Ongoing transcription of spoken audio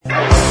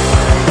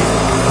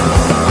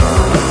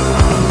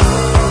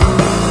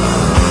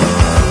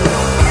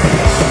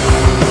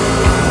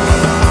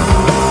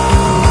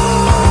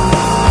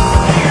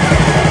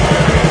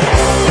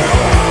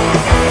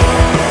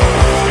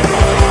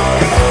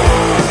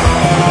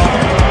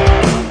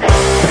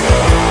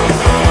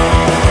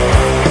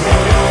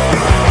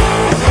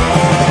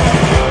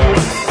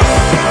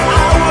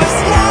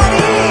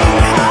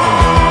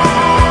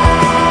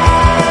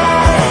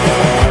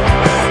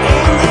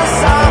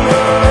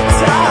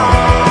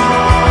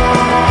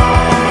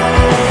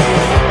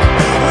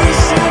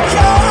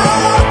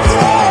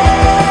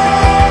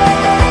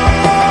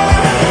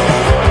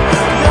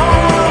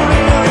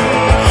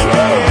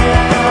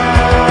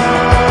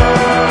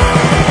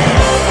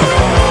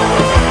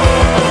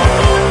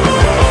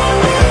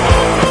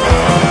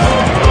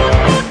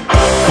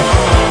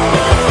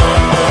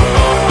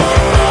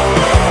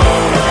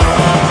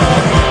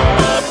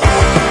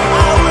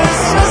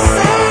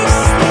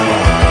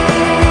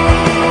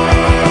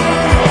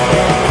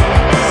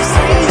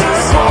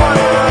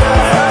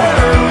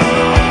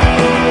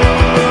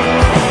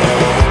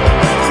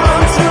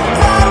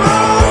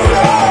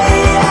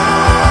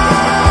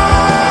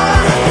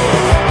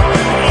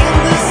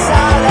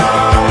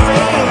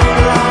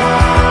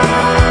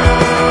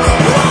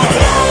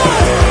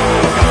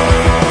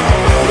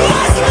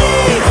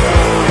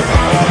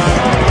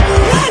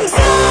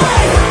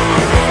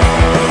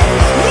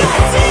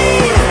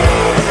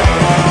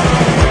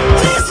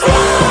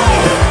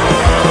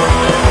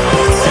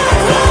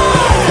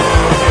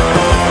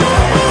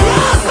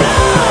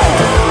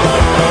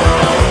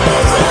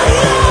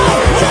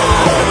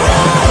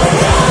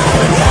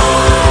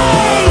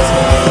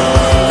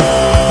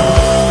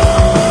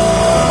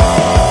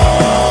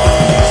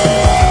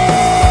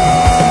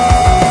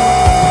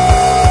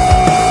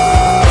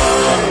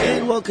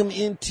welcome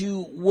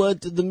into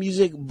What the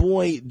Music.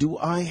 Boy, do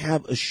I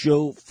have a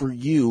show for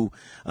you.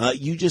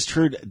 You just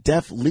heard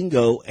Def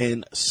Lingo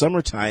and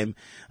Summertime,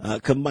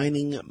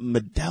 combining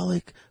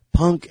metallic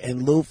punk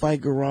and lo-fi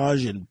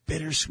garage and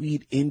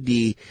bittersweet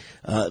indie.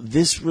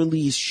 This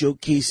release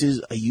showcases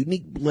a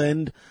unique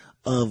blend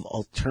of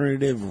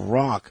alternative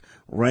rock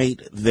right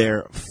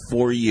there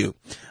for you.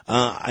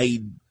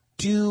 I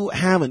do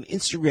have an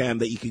Instagram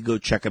that you can go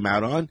check them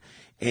out on,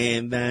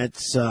 and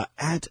that's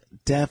at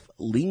Def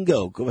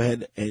Lingo. Go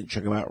ahead and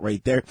check them out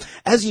right there.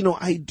 As you know,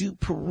 I do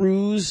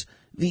peruse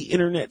the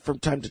internet from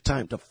time to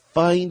time to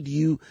find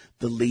you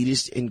the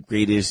latest and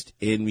greatest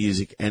in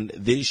music, and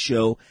this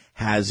show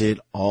has it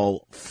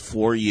all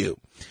for you.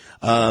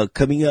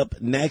 Coming up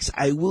next,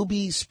 I will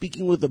be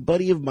speaking with a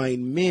buddy of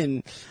mine,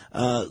 Min,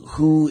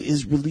 who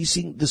is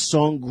releasing the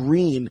song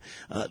Green.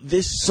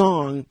 This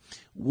song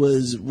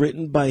was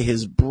written by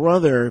his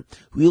brother.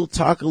 We'll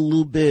talk a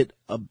little bit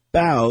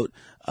about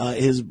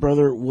his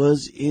brother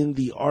was in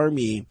the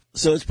Army,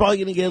 so it's probably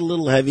going to get a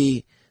little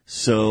heavy.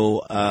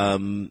 So,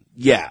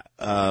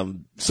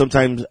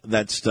 sometimes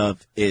that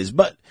stuff is.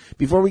 But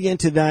before we get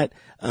into that,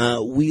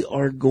 we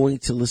are going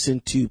to listen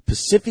to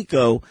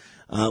Pacifico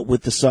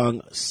with the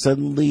song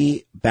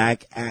Suddenly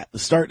Back at the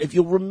Start. If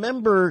you'll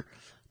remember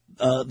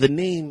the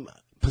name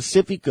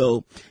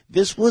Pacifico,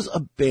 this was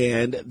a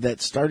band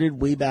that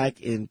started way back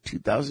in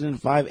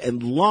 2005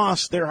 and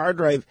lost their hard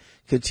drive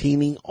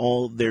containing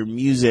all their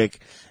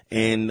music.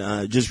 And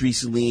just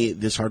recently,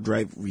 this hard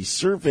drive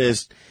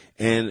resurfaced,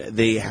 and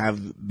they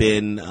have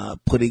been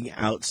putting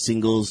out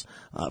singles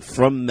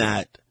from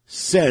that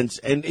sense,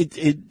 and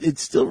it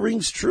still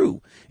rings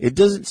true. It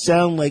doesn't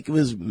sound like it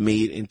was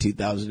made in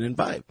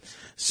 2005.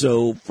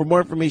 So for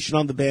more information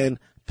on the band,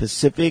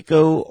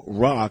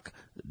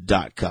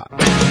 PacificoRock.com.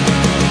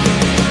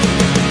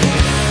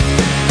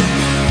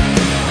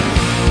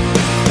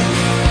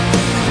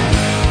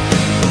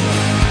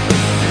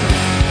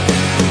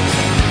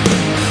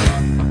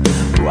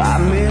 I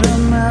made a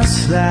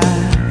mess that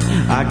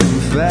I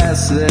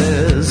confess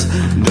is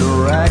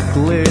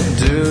directly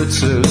due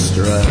to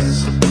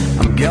stress.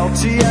 I'm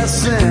guilty of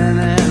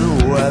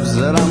sinning, webs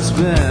that I'm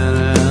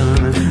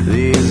spinning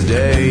these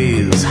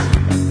days.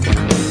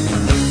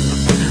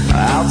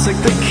 I'll take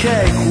the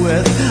cake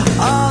with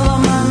all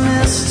of my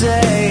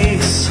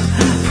mistakes.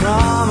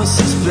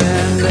 Promises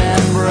bend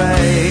and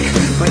break,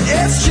 but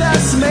it's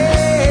just me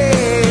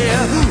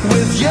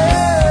with you.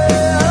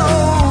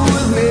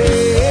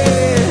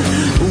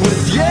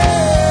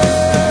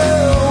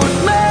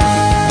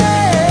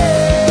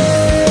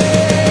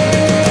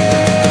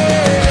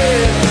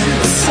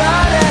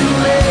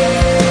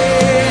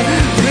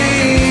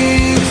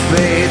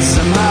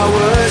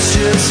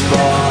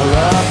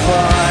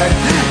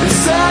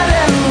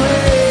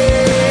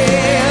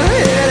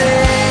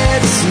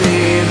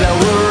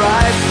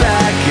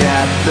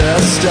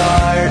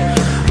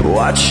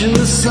 Watching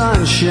the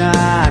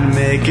sunshine,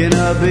 making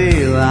a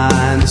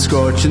beeline,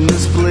 scorching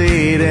this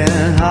bleeding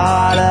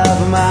heart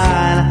of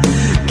mine.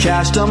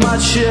 Cashed all my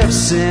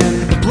chips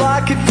in,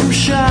 block it from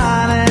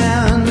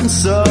shining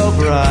so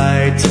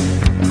bright.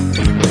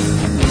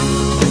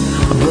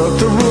 I broke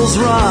the rules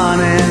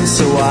running,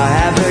 so I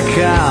had to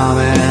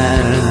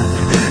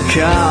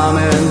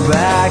coming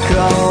back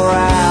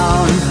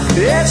around.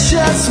 It's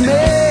just me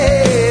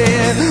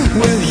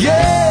with you,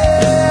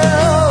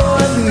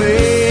 with me.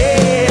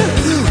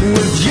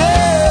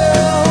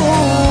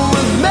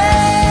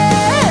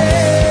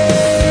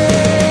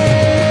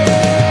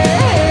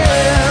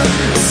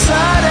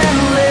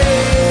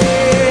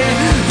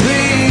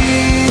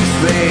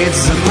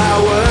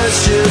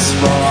 Just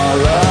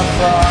fall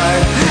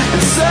apart,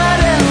 and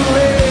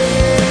suddenly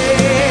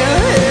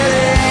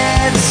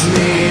it's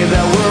me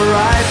that we're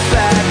right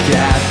back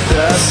at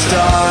the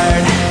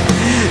start,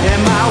 and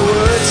my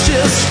words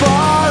just fall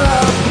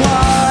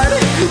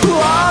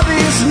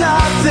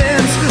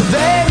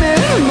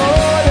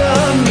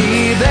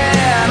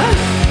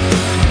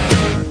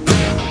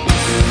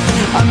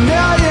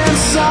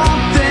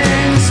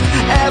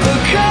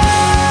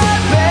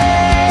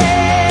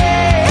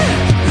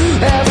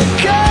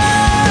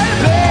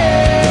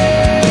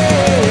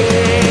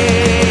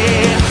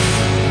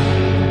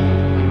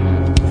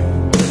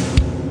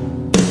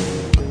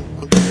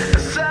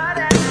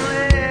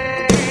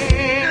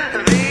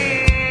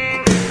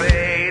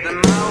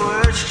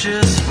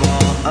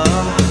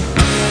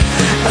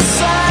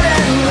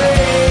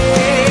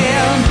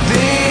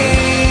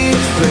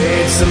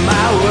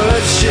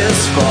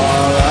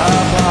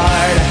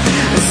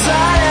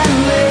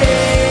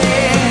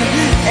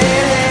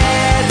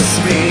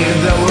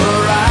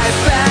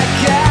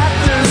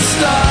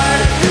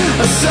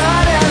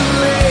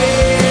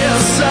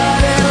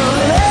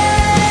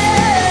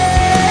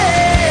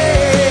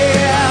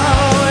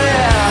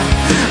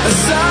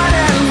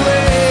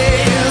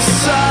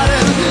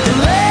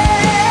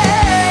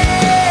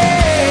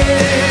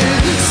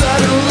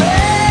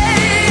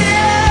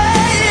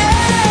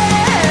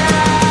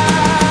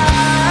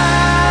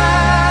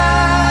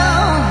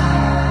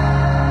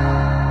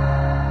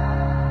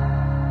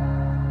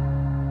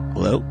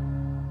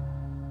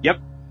Yep.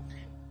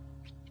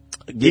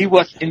 He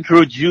was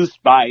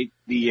introduced by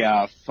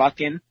the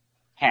fucking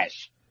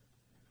hash.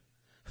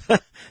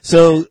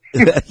 So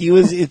he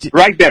was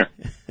right there,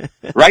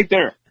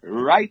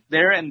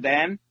 and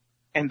then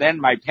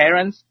my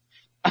parents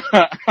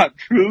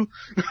threw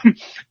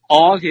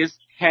all his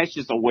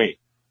hashes away.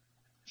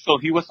 So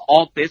he was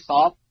all pissed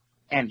off,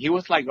 and he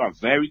was like a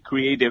very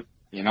creative,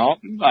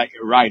 like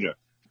writer.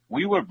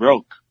 We were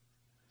broke,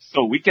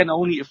 so we can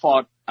only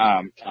afford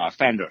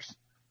Fenders.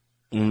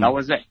 That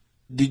was it.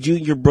 Did you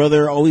and your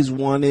brother always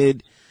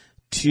wanted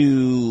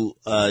to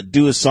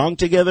do a song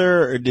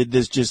together, or did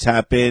this just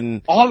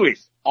happen?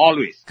 Always.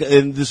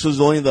 And this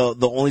was only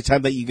the only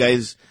time that you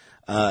guys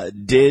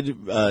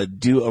did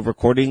do a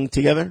recording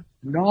together?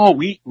 No,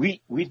 we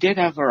did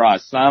have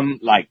some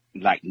like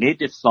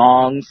native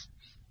songs.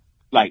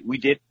 Like we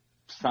did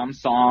some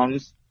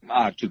songs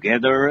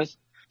together.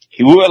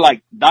 We were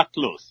like that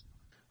close.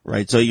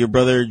 Right. So your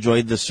brother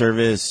joined the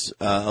service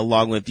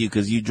along with you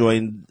because you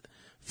joined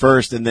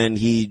first, and then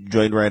he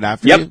joined right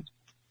after you? Yep.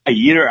 A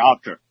year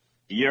after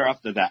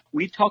that.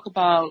 We talk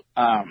about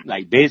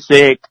like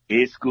basic,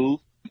 A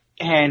school,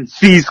 and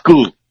C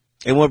school.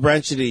 And what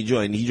branch did he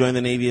join? He joined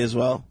the Navy as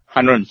well?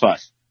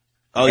 101st.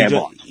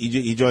 Oh,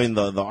 he joined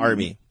the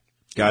Army.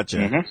 Gotcha.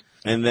 Mm-hmm.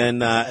 And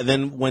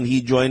then when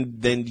he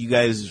joined, then you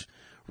guys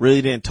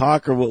really didn't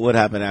talk, or what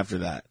happened after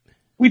that?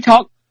 We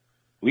talk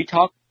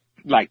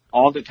like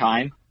all the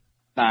time,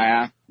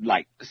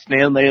 like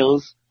snail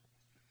mails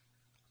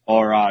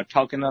or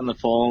talking on the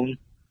phone.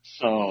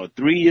 So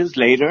 3 years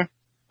later,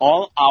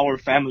 all our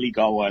family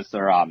got was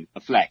a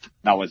flag.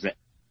 That was it.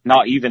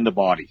 Not even the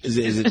body. Is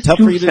it tough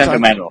for you to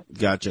sentimental. Talk?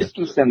 Gotcha. It's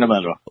too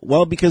sentimental.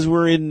 Well, because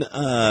we're in,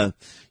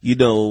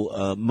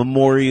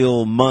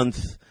 Memorial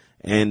Month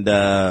and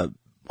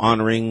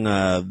honoring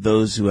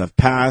those who have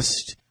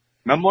passed.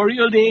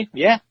 Memorial Day,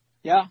 yeah.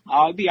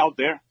 I'll be out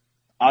there.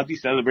 I'll be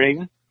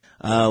celebrating.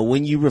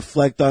 When you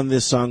reflect on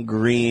this song,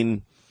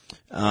 Green,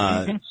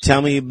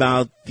 tell me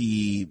about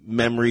the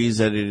memories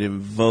that it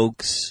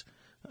invokes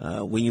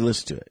when you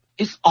listen to it.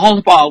 It's all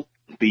about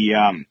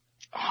the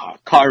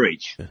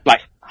courage,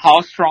 like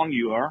how strong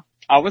you are.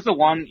 I was the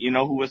one,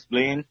 who was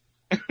playing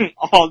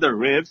all the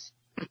riffs,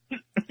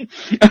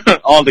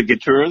 all the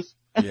guitars.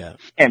 Yeah.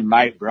 And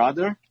my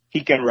brother,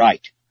 he can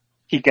write,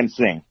 he can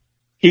sing,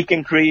 he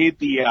can create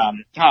the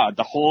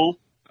whole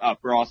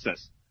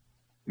process,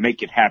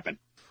 make it happen.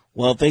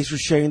 Well, thanks for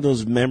sharing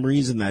those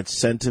memories and that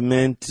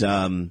sentiment.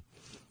 My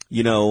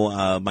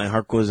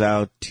heart goes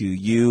out to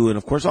you and,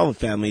 of course, all the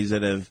families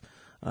that have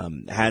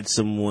had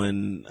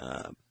someone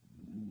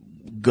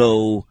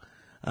go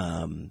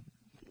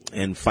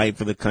and fight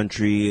for the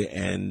country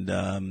and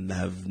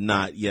have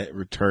not yet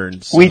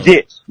returned. So, We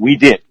did.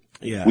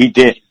 Yeah. We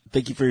did.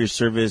 Thank you for your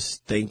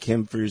service. Thank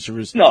him for your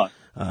service. No,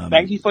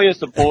 thank you for your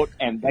support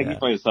and thank you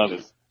for your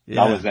service.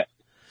 Yeah. That was it.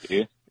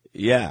 Yeah.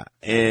 Yeah,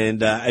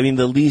 and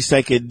the least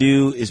I could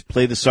do is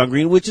play the song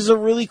Green, which is a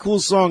really cool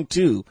song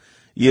too.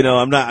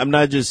 I'm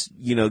not just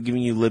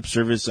giving you lip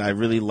service. I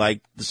really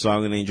like the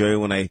song and I enjoy it.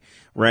 When I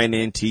ran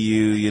into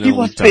you, he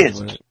was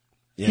pissed.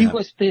 Yeah.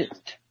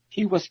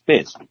 He was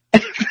pissed.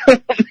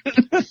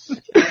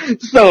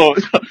 so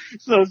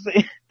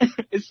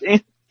it's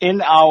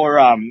in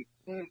our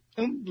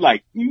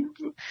like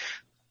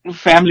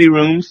family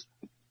rooms.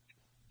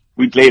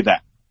 We play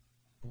that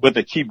with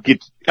the cheap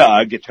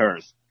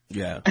guitars.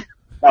 Yeah.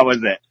 That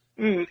was it.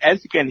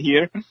 As you can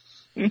hear.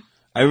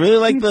 I really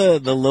like the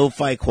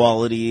lo-fi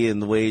quality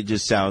and the way it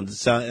just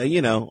sounds. I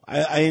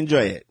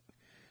enjoy it.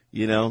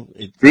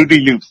 Fruity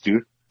Loops,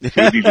 dude.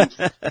 Fruity Loops.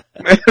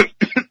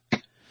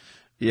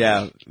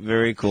 Yeah,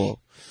 very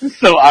cool.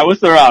 So I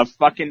was a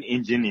fucking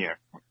engineer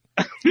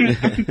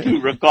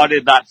who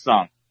recorded that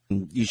song.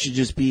 You should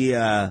just be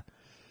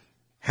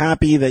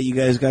happy that you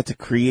guys got to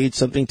create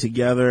something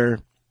together,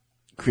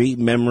 create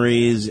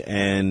memories,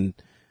 and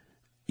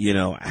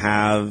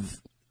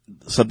have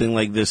something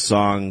like this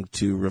song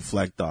to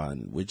reflect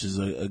on, which is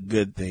a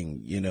good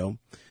thing,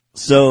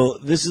 So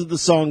this is the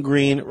song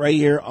Green right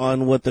here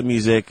on What the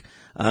Music.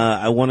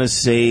 I want to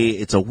say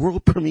it's a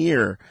world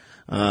premiere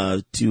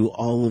to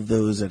all of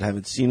those that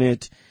haven't seen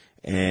it.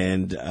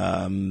 And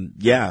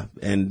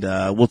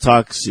we'll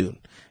talk soon.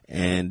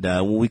 And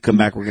when we come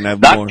back, we're going to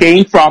have more. That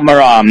came from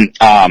our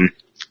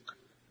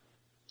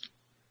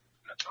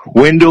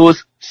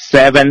Windows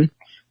 7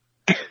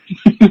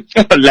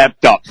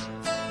 laptops.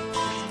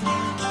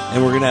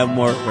 And we're going to have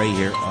more right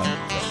here on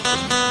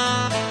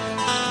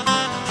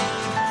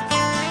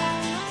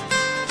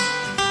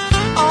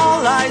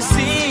All I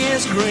see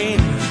is green.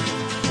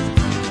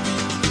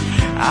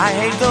 I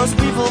hate those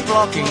people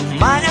blocking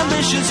my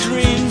ambitious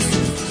dreams.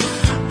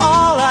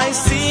 All I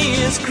see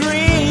is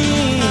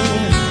green.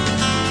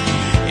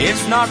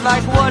 It's not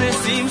like what it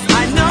seems.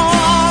 I know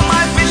all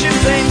my visions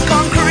ain't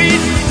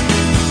concrete.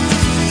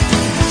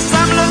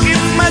 Some look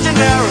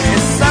imaginary,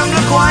 some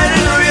look quite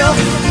unreal.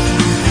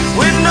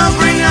 With no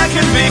green I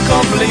can be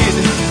complete.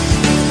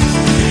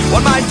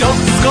 When my dope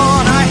is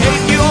gone, I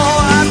hate you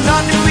all. I'm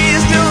done to be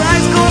still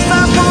high school,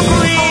 time for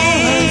green.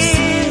 All I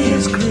see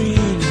is green.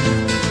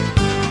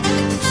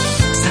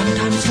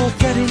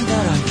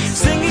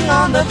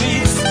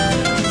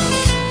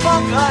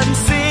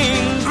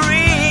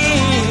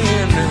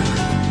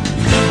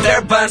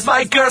 where's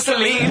my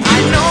gasoline? I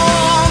know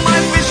all my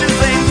visions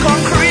ain't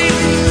concrete.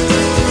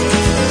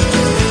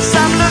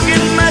 Some look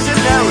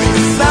imaginary,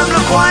 some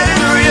look quite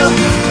unreal.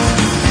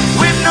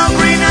 With no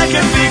green I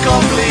can be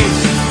complete.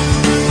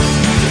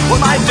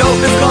 When my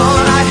dope is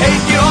gone, I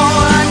hate you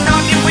all. I'm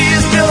not if we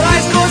still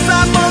ice cause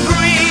I'm more green.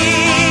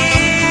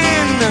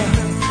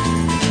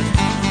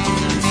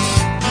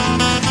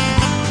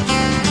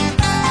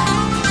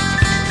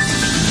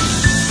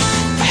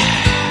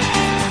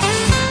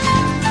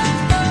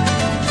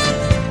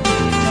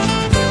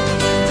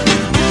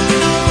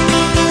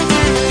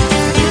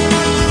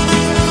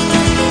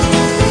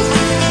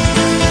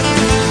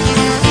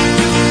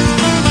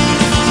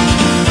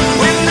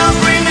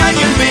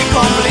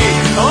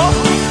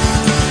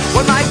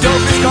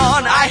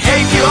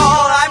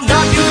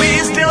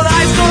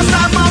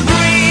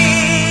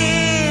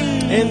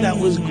 And that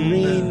was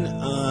Green.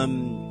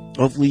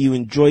 Hopefully you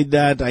enjoyed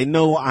that. I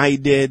know I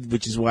did,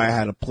 which is why I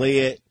had to play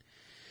it.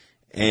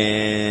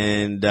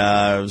 And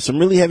some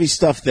really heavy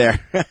stuff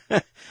there.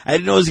 I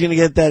didn't know it was going to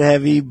get that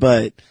heavy,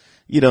 but,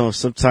 you know,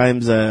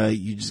 sometimes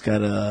you just got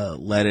to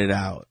let it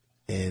out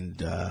and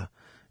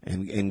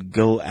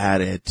go at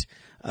it.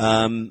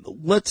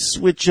 Let's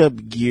switch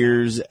up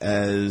gears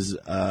as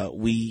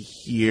we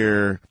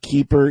hear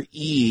Keeper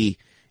E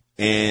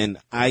and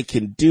I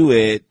Can Do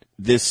It.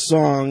 This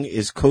song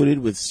is coated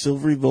with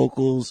silvery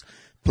vocals,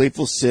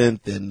 playful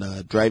synth,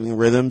 and driving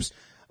rhythms.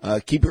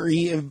 Keeper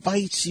E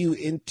invites you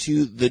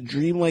into the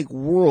dreamlike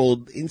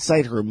world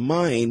inside her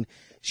mind,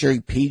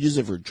 sharing pages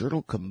of her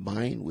journal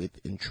combined with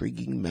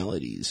intriguing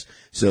melodies.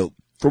 So,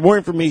 for more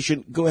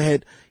information, go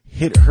ahead,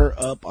 hit her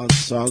up on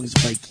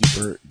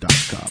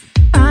songsbykeeper.com.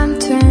 I'm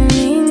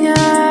turning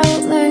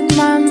out like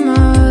my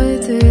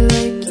mother,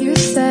 like you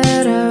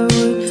said I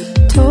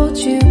would. Told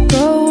you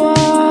go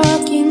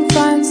walking,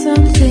 find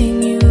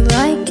something you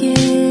like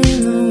in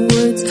the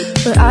woods,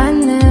 but I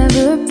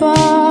never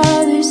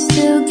bother,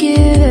 still give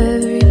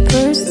every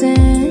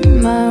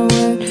person my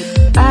word.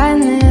 I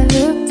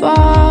never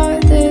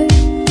bother,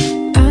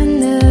 I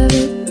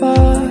never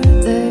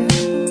bother.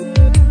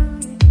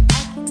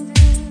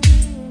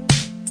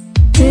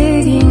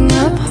 Digging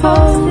up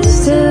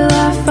holes till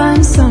I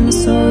find some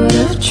sort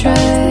of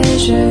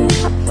treasure.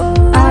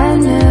 I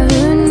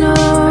never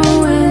know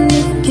when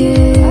to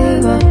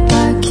give up,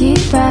 I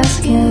keep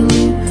asking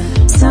you.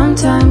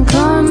 Sometime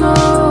come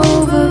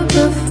over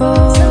before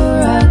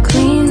I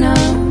clean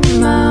up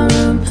my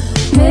room.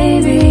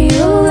 Maybe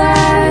you'll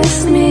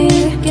ask me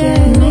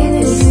again,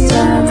 this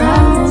time I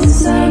won't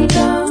say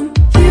dumb.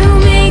 You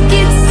make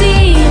it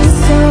seem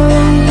so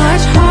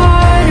much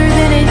harder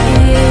than it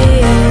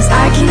is.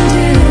 I can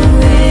do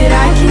it,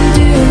 I can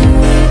do it.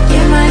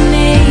 Get my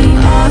name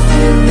off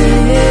your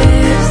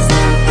lips.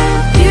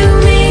 You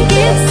make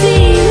it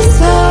seem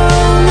so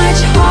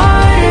much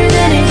harder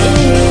than it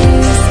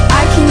is.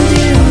 I can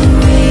do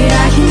it,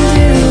 I can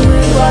do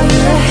it. While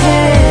you're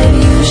ahead,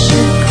 you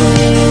should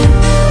quit.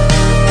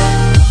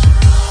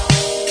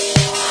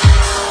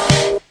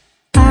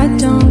 I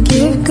don't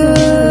give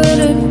good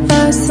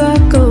advice, I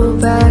go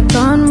back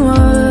on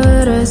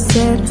what I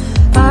said.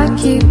 I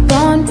keep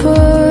on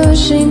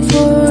pushing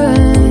for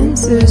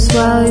answers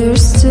while you're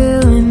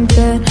still in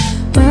bed.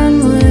 When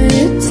will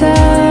you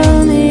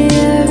tell me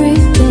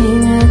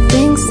everything that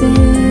thinks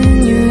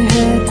in your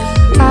head?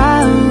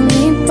 I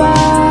only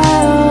buy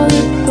all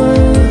the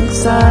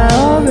books I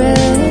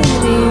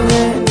already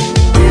read.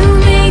 You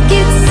make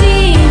it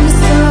seem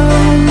so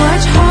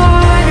much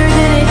harder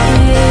than it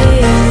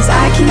is.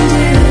 I can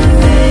do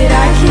it,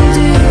 I can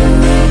do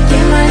it.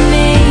 Get my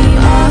name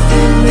off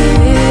your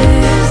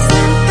lips.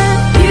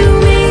 You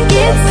make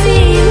it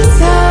seem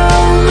so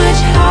much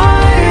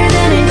harder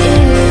than it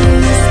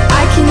is.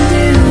 I can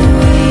do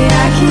it,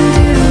 I can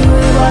do it.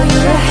 While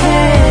you're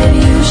ahead,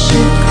 you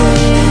should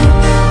quit.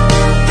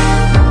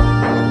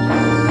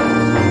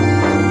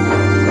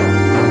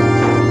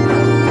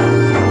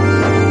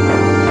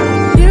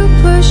 You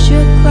push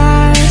your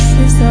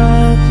glasses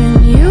up and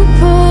you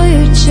pull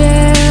your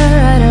chair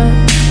right up.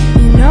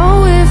 You know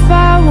if I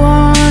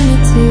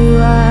wanted to,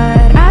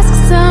 I'd ask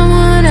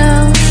someone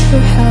else for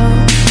help.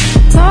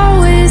 It's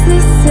always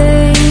the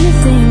same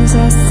things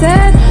I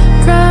said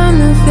from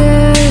the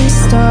very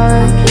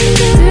start.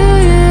 Do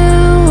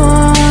you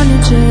wanna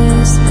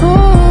just pull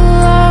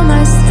all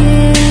my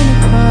skin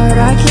apart?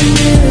 I can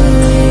do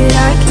it,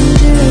 I can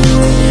do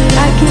it,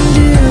 I can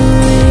do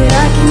it,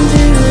 I can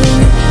do it,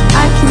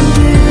 I can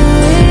do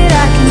it,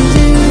 I can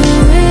do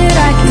it, I can do it,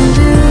 I can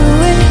do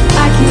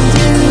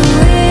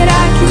it,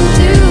 I can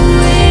do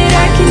it,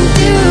 I can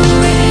do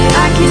it,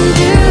 I can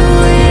do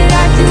it,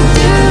 I can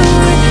do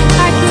it,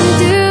 I can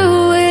do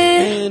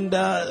it.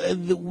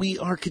 And we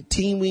are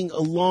continuing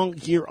along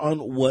here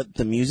on What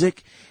the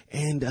Music.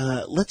 And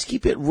let's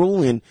keep it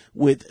rolling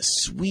with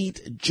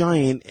Sweet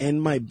Giant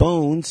and My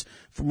Bones.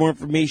 For more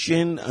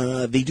information,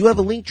 they do have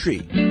a link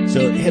tree.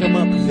 So hit them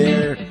up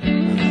there.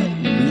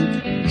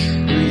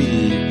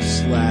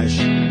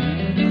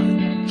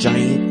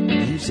 Linktree/Giant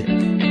Music.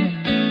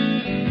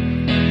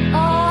 Oh,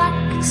 I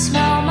can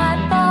smell my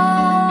bones.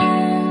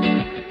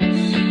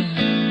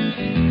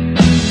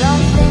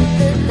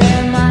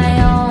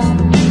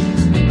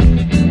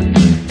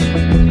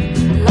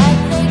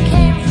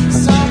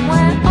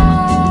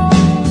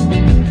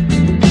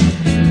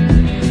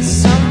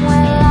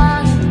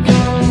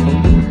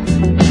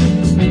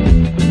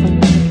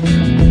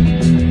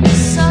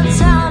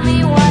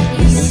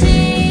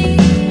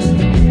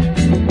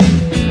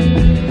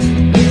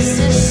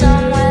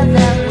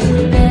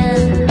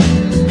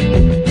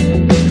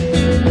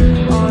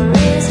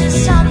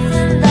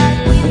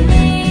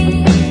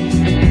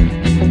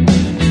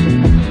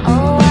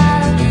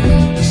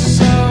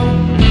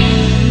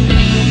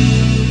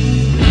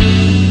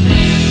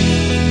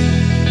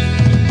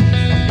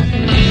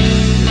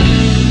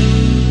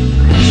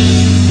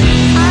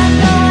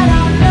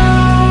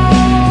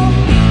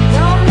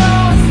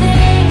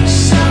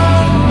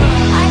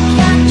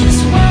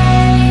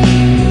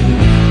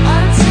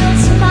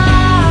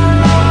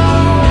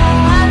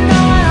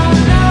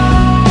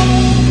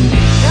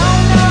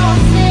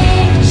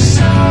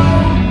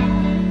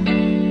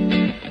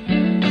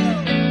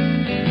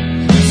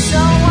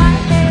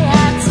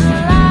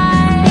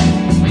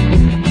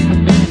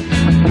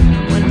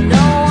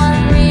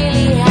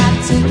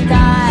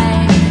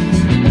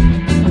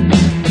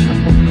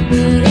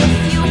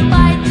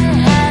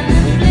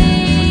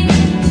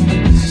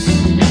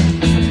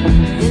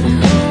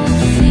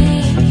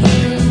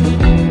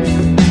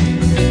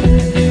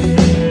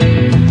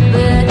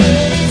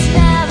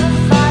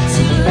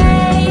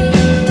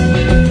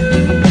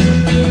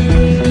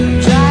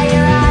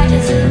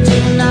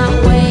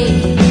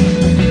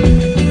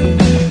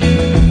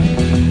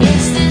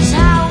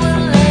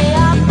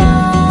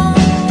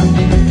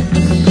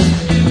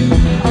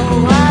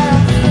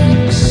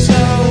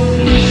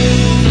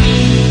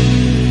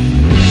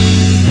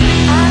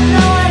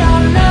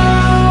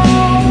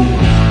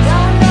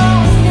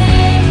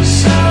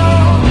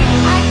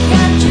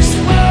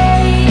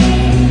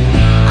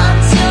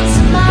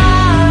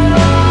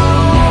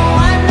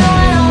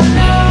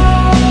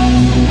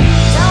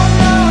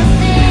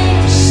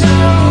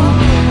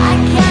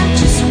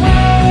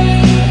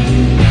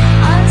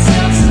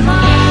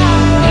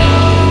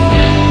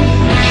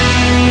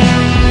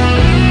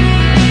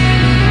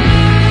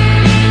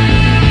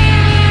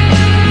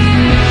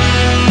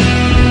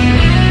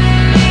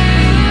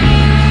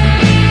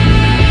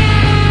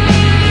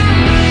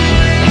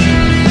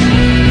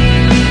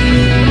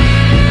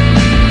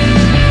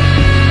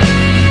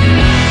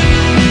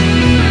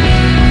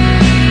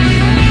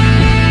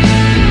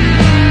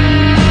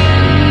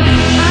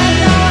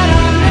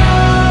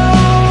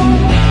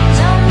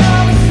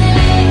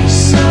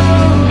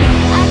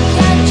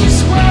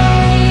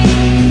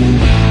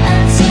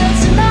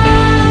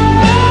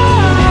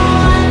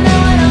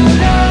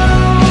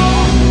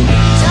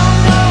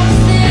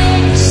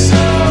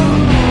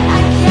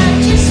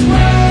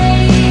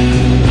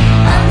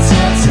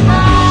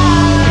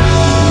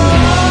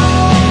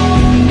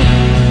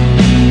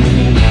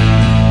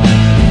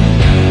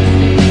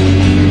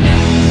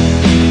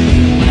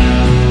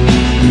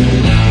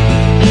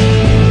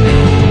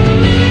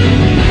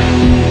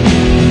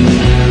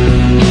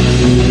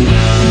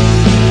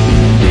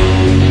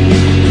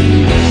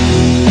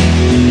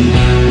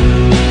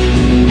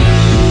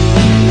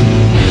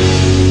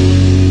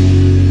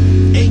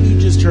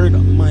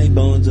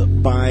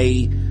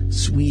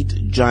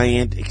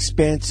 giant,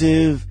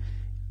 expansive,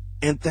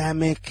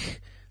 anthemic,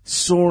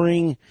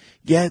 soaring,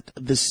 yet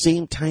at the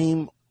same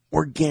time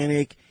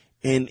organic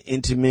and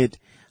intimate.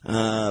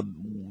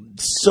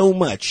 So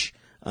much.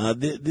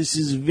 This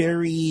is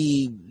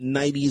very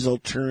 90s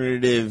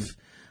alternative,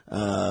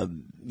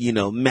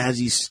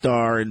 Mazzy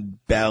Star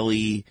and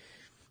Bally.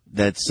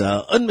 That's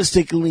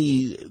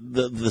unmistakably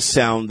the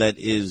sound that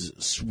is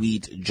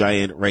Sweet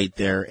Giant right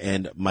there,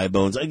 and My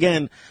Bones.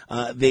 Again,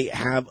 they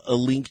have a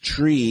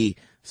Linktree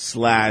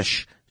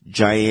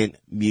 /Giant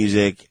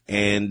Music,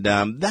 and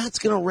that's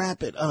going to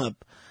wrap it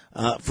up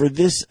for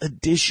this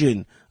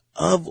edition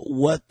of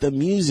What the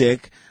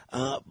Music.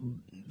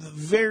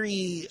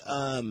 Very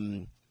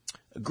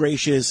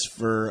gracious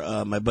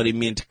for my buddy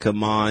Mint to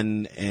come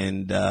on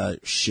and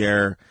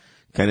share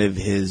kind of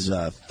his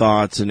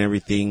thoughts and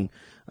everything.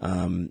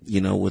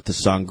 With the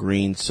song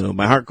Green. So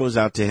my heart goes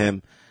out to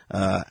him,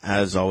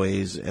 as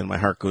always, and my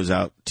heart goes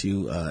out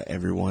to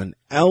everyone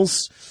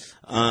else.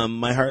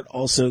 My heart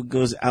also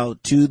goes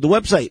out to the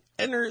website,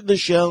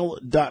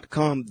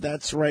 entertheshell.com.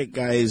 That's right,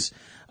 guys.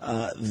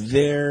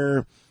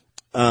 There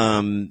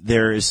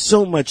is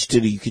so much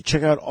to do. You can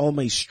check out all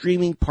my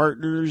streaming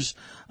partners,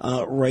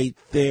 right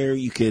there.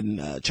 You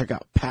can, check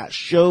out past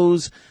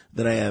shows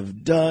that I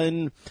have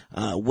done,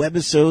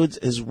 webisodes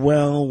as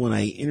well. When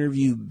I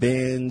interview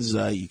bands,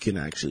 you can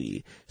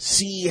actually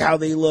see how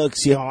they look,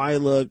 see how I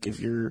look, if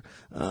you're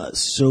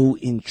so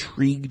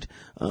intrigued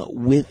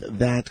with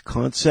that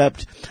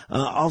concept.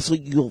 Also,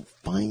 you'll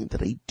find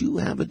that I do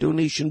have a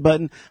donation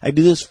button. I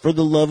do this for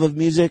the love of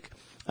music.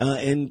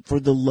 And for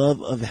the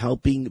love of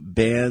helping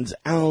bands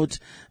out,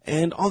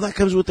 and all that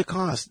comes with the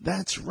cost.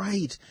 That's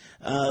right.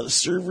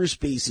 Server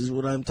space is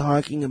what I'm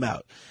talking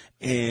about.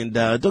 And,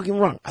 don't get me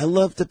wrong, I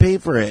love to pay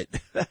for it,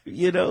 but,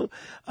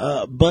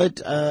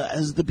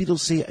 as the Beatles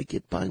say, I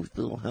get by with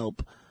a little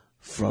help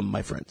from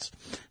my friends.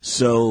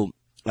 So,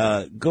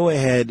 go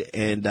ahead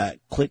and,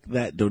 click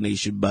that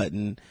donation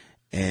button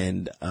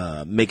and,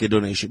 make a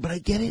donation. But I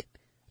get it.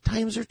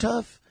 Times are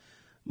tough.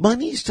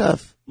 Money's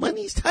tough.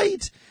 Money's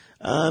tight.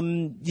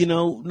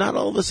 Not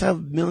all of us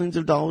have millions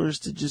of dollars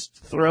to just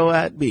throw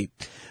at me,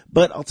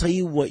 but I'll tell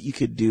you what you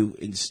could do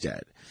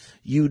instead.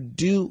 You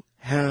do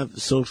have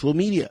social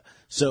media.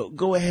 So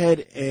go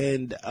ahead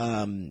and,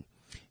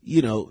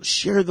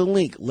 share the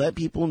link. Let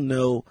people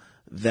know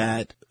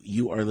that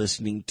you are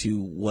listening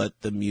to What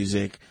the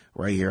Music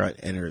right here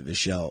at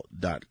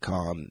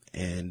entertheshell.com,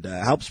 and,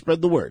 help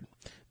spread the word.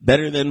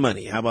 Better than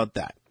money. How about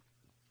that?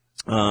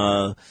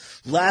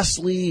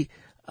 Lastly,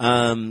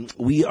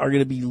 we are going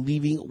to be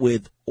leaving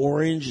with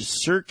Orange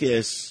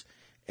Circus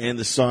and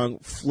the song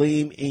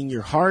Flame in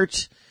Your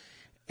Heart.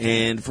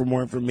 And for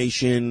more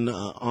information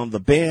on the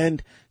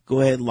band,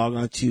 go ahead and log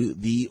on to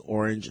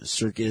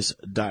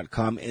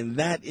theorangecircus.com. And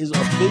that is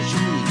officially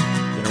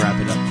going to wrap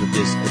it up for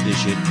this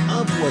edition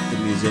of What the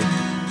Music.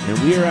 And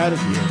we are out of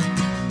here.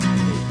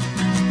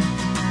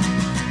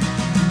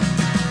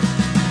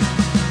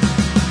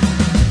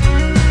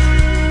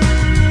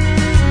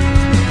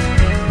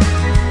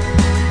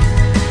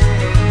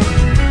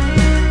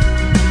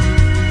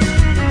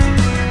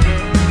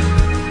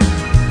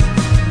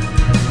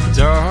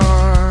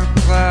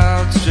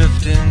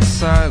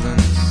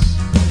 Silence,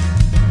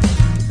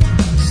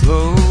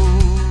 slow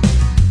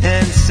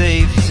and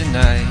safe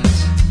tonight.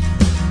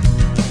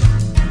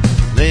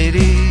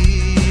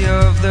 Lady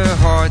of the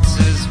hearts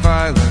is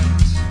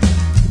violent.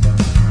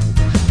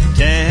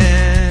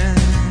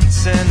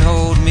 Dance and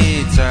hold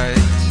me tight.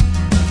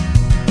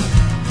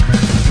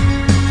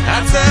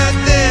 Outside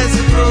there's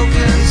a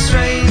broken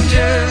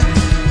stranger.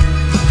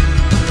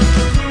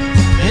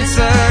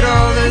 Inside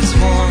all is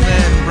warm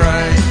and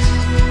bright.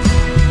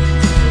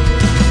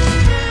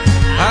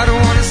 I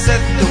don't want to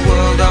set the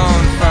world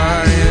on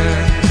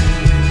fire.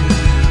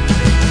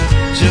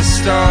 Just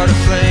start a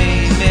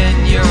flame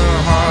in your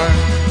heart.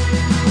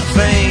 A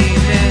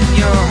flame in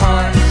your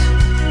heart.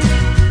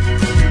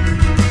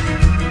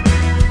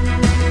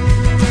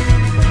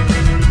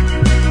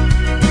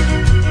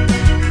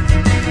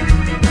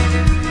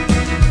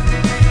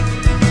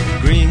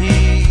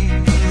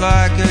 Green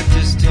like a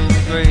distant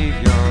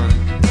graveyard,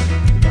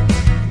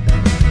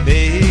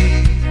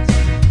 bathed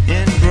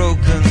in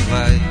broken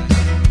light.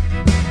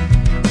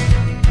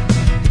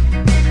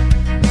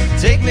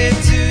 Take me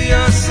to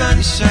your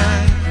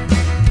sunshine.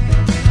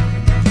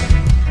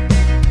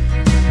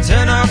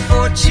 Turn our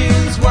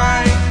fortunes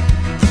white.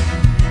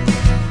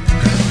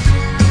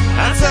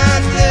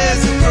 Outside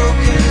there's a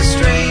broken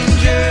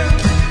stranger.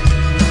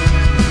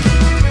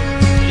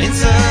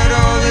 Inside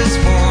all is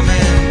warm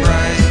and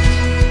bright.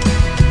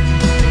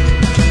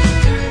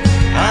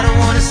 I don't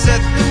want to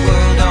set the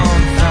world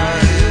on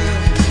fire.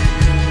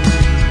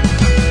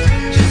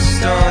 Just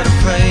start a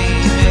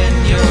flame in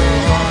your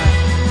heart.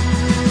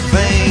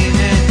 Flame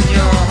in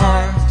your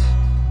heart.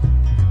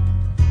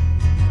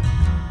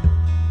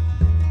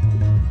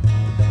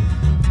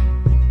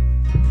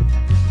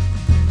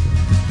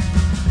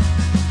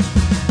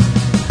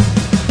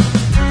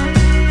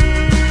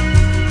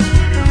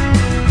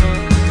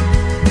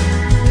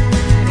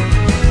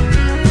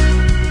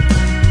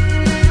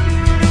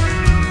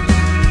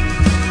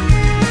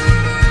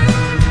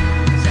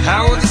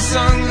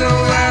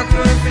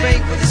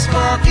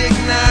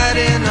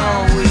 igniting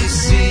all we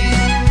see.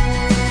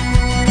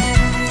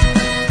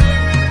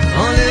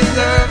 Only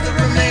love that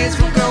remains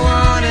will go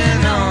on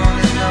and on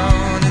and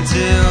on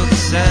until the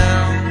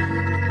sound,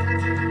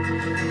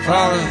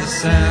 follow the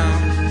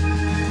sound,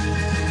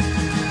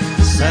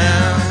 the sound.